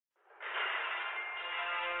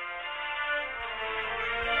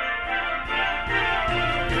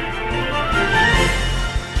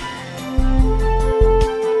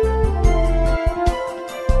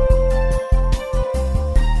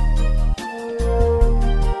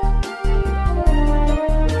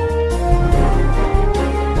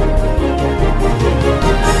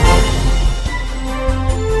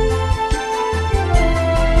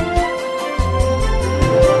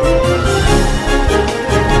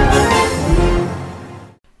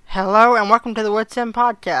welcome to the What's In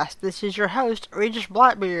podcast. This is your host, Regis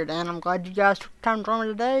Blackbeard, and I'm glad you guys took time to join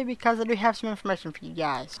me today because I do have some information for you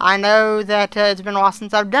guys. I know that it's been a while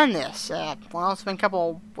since I've done this. It's been a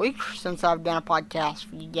couple of weeks since I've done a podcast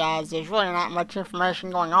for you guys. There's really not much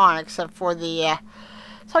information going on except for the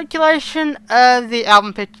circulation of the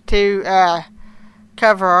Album 52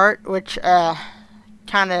 cover art, which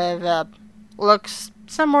kind of looks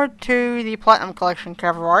similar to the Platinum Collection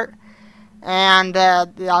cover art. And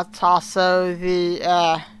that's also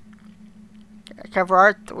the cover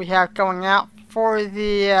art that we have going out for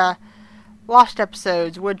the Lost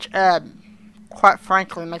episodes, which, quite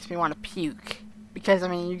frankly, makes me want to puke. Because,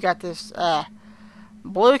 you got this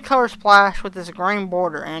blue color splash with this green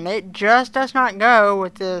border, and it just does not go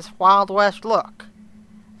with this Wild West look.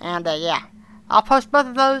 And, I'll post both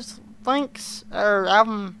of those links, or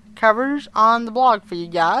album covers, on the blog for you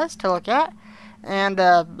guys to look at. And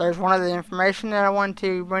there's one of the information that I wanted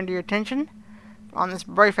to bring to your attention on this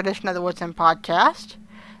brief edition of the What's In podcast.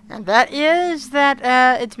 And that is that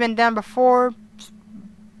it's been done before.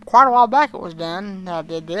 Quite a while back it was done. I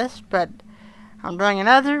did this, but I'm doing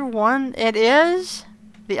another one. It is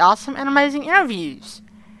the Awesome and Amazing Interviews.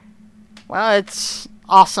 Well, it's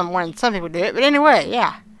awesome when some people do it, but anyway,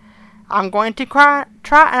 yeah. I'm going to try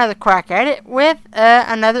another crack at it with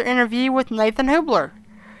another interview with Nathan Hubler.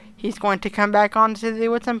 He's going to come back onto the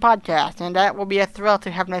What's In podcast, and that will be a thrill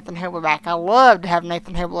to have Nathan Hubler back. I love to have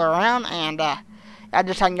Nathan Hubler around, and I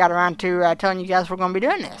just haven't got around to telling you guys we're going to be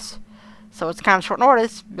doing this. So it's kind of short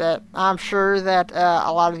notice, but I'm sure that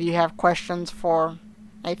a lot of you have questions for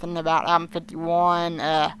Nathan about Album 51,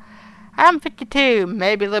 Album 52,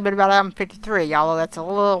 maybe a little bit about Album 53, although that's a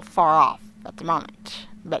little far off at the moment.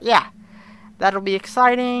 But yeah, that'll be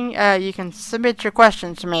exciting. You can submit your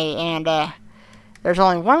questions to me, and there's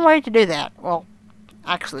only one way to do that. Well,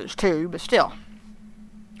 actually there's two, but still.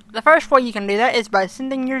 The first way you can do that is by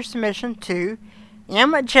sending your submission to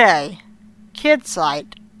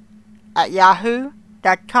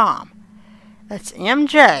mjkidsite@yahoo.com. That's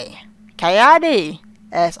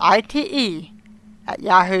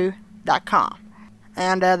mjkidsite@yahoo.com.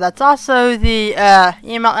 And that's also the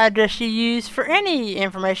email address you use for any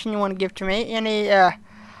information you want to give to me, any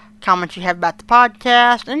comments you have about the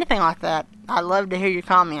podcast, anything like that. I'd love to hear your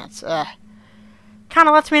comments. Kind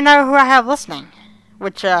of lets me know who I have listening,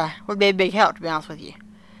 which would be a big help, to be honest with you.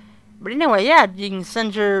 But anyway, yeah, you can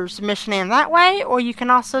send your submission in that way, or you can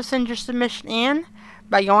also send your submission in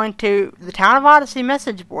by going to the Town of Odyssey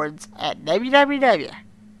message boards at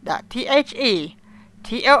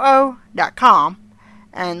www.thetoo.com,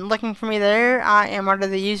 and looking for me there. I am under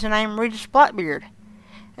the username Regis Blackbeard,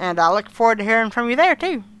 and I look forward to hearing from you there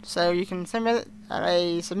too, so you can send me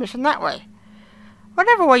a submission that way.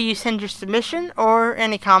 Whatever way you send your submission or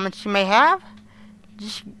any comments you may have,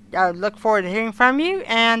 just look forward to hearing from you.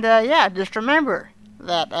 And just remember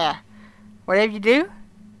that whatever you do,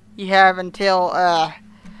 you have until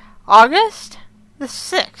August the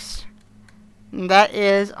 6th. And that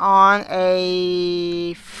is on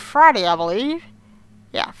a Friday, I believe.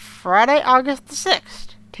 Yeah, Friday, August the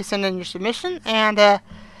 6th, to send in your submission. And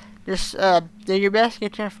just do your best to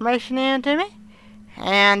get your information in to me.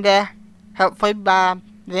 And hopefully by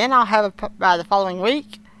then by the following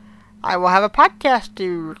week, I will have a podcast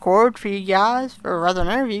to record for you guys, or rather an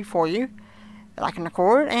interview for you that I can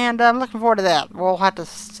record, and I'm looking forward to that. We'll have to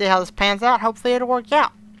see how this pans out. Hopefully it'll work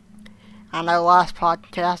out. I know the last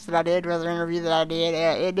podcast that I did, rather interview that I did,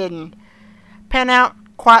 it didn't pan out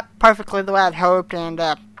quite perfectly the way I'd hoped, and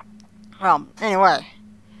anyway,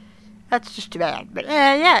 that's just too bad. But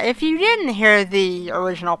if you didn't hear the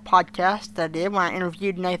original podcast that I did when I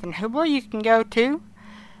interviewed Nathan Hubler, you can go to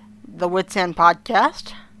the What's In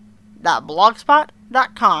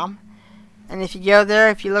podcast.blogspot.com, and if you go there,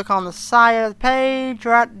 if you look on the side of the page,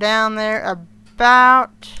 right down there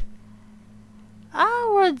about,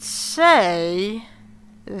 I would say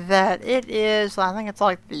that it is, I think it's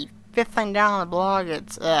like the fifth thing down on the blog.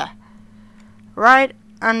 It's right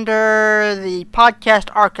under the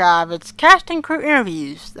podcast archive. It's cast and crew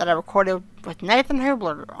interviews that I recorded with Nathan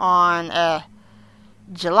Hubler on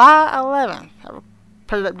July 11th. I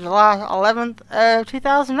put it up July 11th of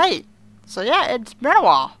 2008. So yeah, it's been a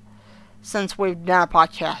while since we've done a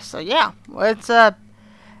podcast. So yeah, let's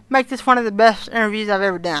make this one of the best interviews I've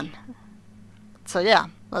ever done. So yeah,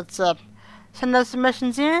 let's send those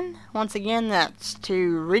submissions in. Once again, that's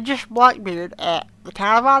to Regis Blackbeard at the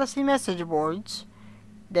Town of Odyssey message boards,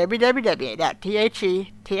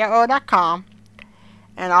 www.thetoo.com,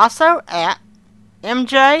 and also at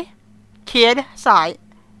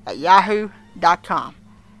mjkidsite@yahoo.com.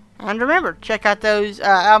 And remember, check out those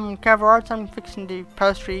album cover arts I'm fixing to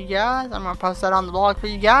post for you guys. I'm going to post that on the blog for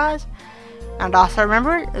you guys. And also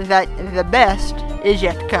remember that the best is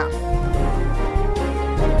yet to come.